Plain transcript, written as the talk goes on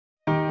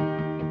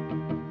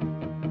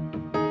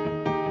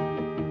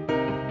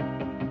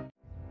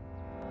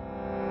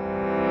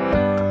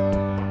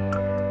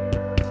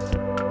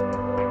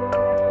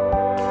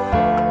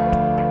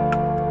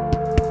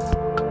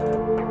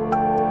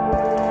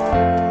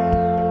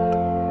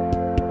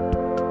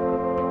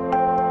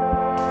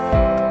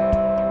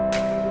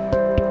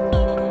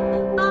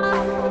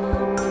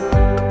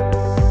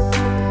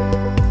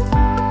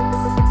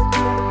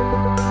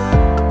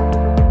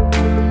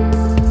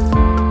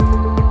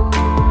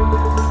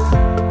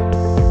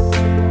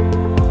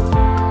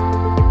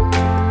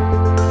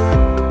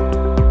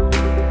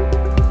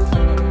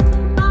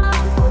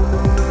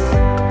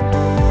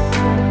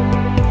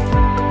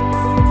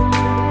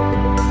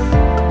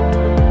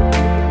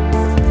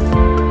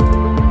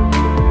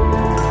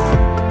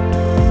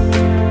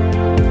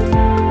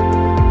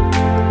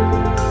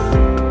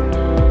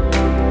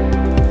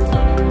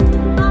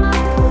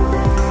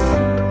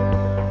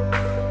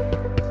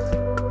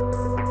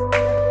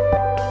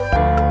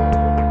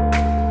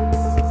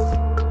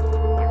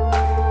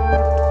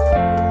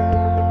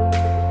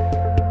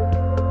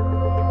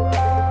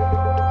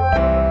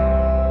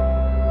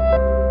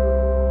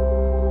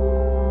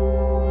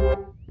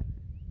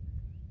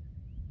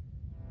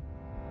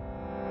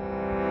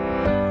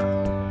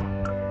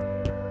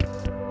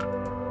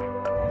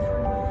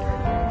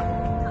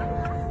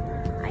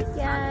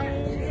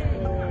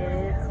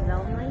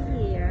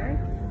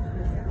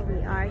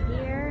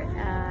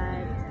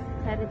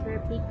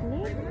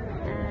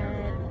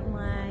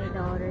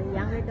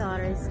our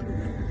daughter's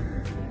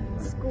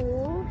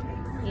school.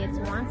 It's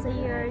once a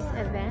year's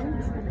event,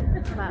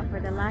 but for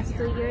the last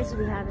 2 years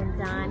we haven't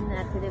done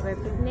a deliver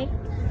picnic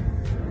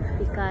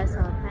because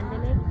of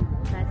pandemic.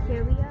 But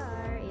here we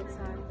are. It's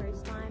our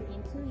first time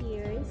in 2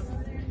 years.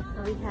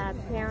 And we have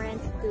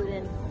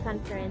parent-student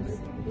conference,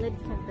 lit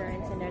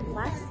conference in their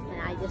class,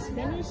 and I just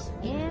finished,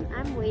 and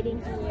I'm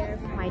waiting here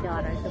for my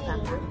daughter to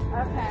come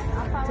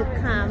to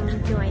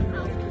come join me.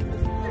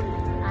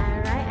 All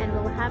right, and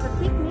we'll have a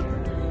picnic.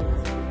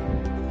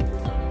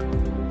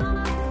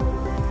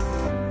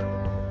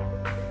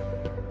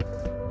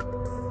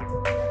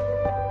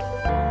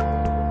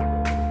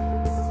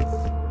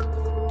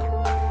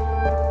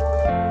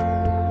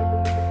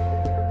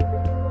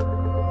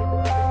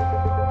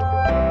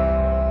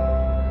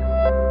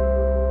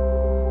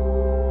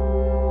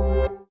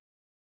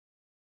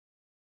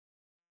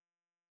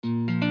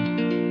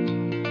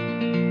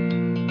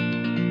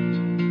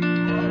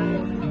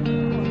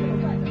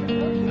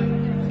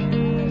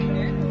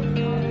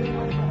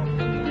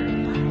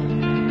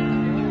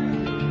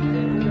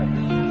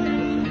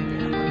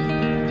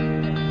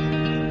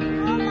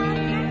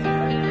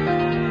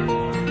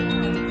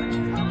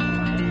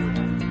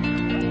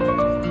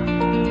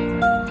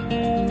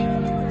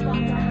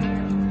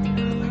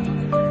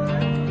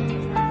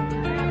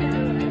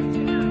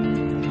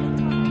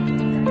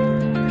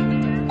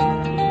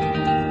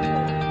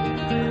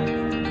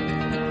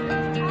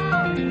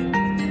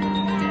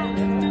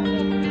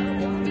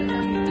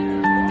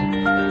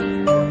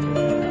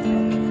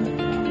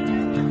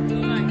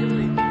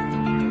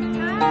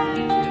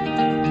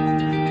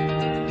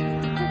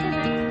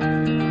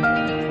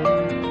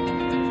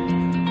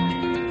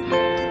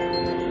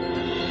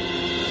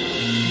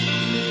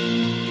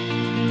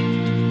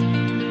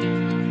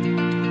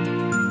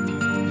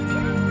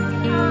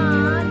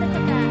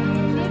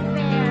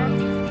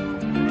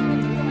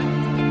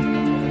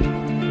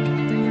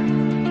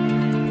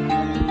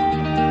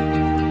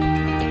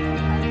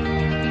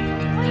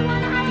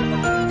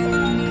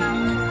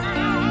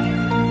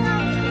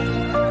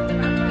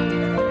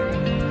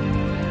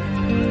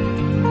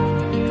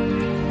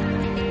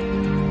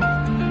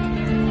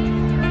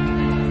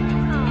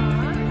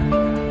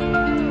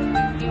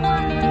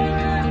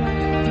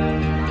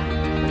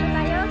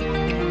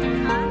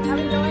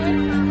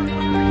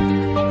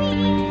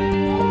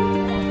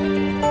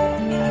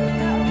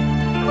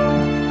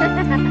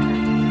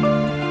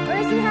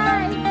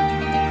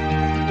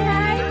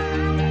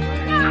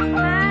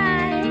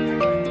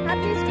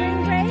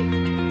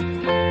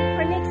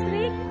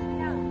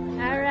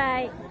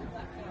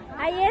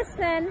 Yes,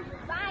 then.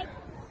 Bye.